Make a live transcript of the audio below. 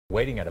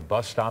Waiting at a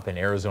bus stop in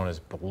Arizona's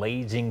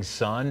blazing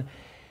sun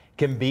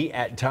can be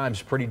at times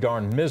pretty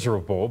darn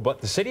miserable, but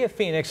the city of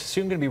Phoenix is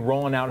soon going to be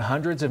rolling out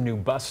hundreds of new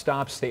bus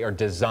stops. They are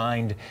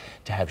designed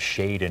to have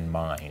shade in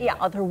mind. Yeah,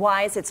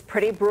 otherwise it's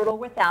pretty brutal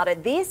without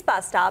it. These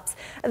bus stops,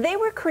 they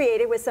were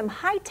created with some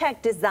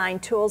high-tech design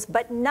tools,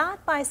 but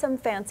not by some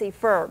fancy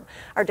firm.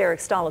 Our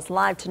Derek Stahl is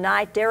live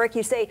tonight. Derek,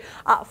 you say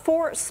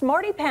for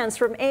Smarty Pants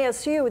from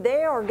ASU,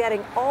 they are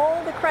getting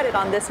all the credit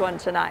on this one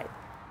tonight.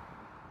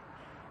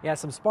 Yeah,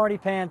 some Smarty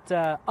Pant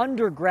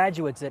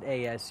undergraduates at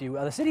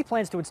ASU. The city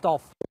plans to install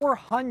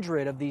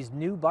 400 of these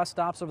new bus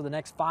stops over the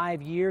next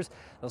 5 years.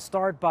 They'll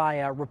start by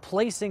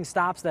replacing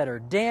stops that are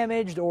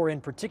damaged or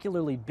in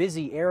particularly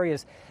busy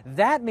areas.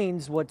 That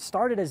means what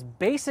started as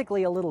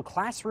basically a little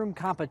classroom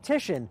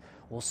competition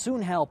will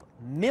soon help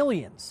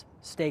millions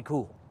stay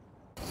cool.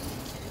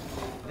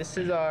 This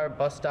is our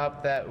bus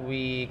stop that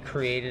we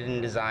created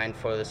and designed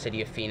for the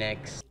city of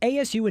Phoenix.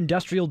 ASU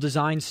Industrial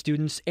design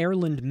students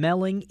Erlend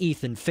Meling,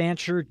 Ethan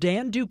Fancher,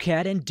 Dan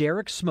Duquette, and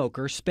Derek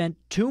Smoker spent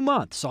 2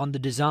 months on the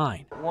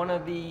design. One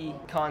of the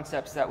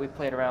concepts that we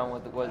played around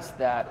with was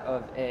that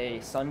of a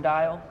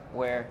sundial,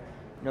 where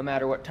no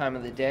matter what time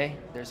of the day,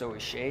 there's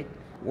always shade.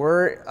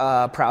 We're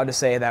proud to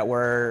say that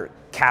we're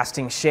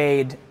casting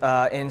shade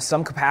in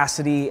some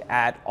capacity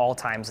at all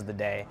times of the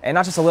day. And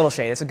not just a little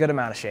shade, it's a good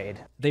amount of shade.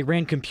 They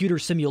ran computer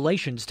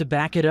simulations to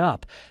back it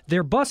up.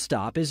 Their bus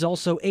stop is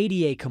also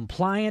ADA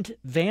compliant,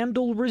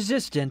 vandal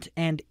resistant,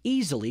 and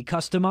easily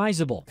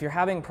customizable. If you're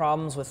having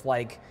problems with,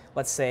 like,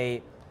 let's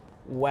say,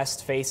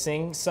 west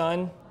facing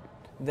sun,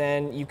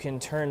 then you can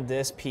turn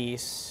this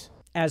piece.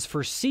 As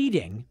for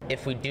seating,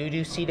 if we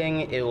do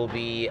seating, it will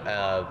be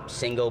a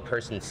single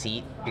person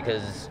seat,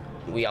 because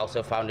we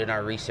also found in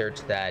our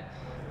research that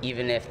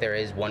even if there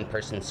is one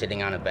person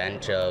sitting on a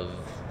bench of,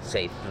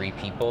 say, 3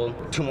 people,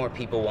 2 more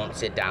people won't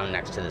sit down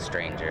next to the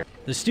stranger.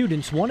 The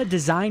students won a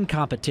design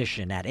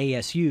competition at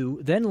ASU,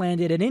 then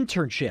landed an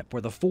internship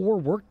where the 4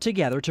 worked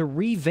together to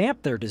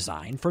revamp their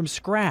design from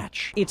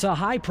scratch. It's a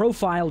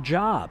high-profile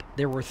job.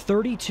 There were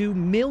 32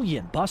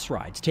 million bus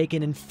rides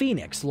taken in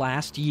Phoenix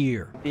last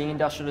year. Being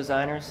industrial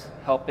designers,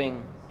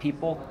 helping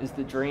people is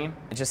the dream.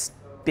 Just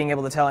being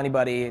able to tell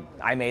anybody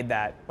I made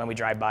that when we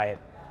drive by it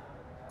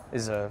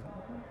is a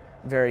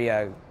very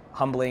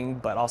humbling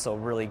but also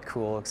really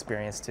cool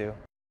experience too.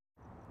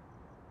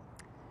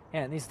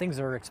 And these things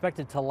are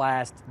expected to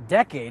last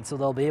decades, so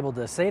they'll be able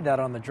to say that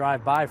on the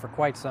drive-by for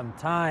quite some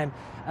time.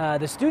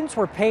 The students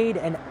were paid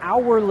an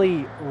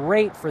hourly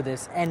rate for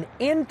this, an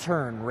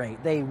intern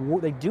rate. They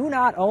do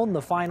not own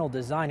the final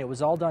design. It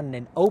was all done in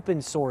an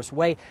open source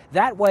way.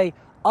 That way,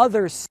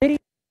 other cities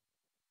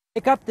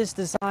pick up this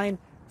design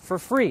for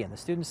free, and the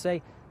students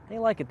say they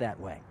like it that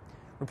way.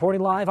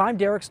 Reporting live, I'm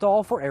Derek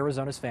Stahl for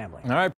Arizona's Family. All right.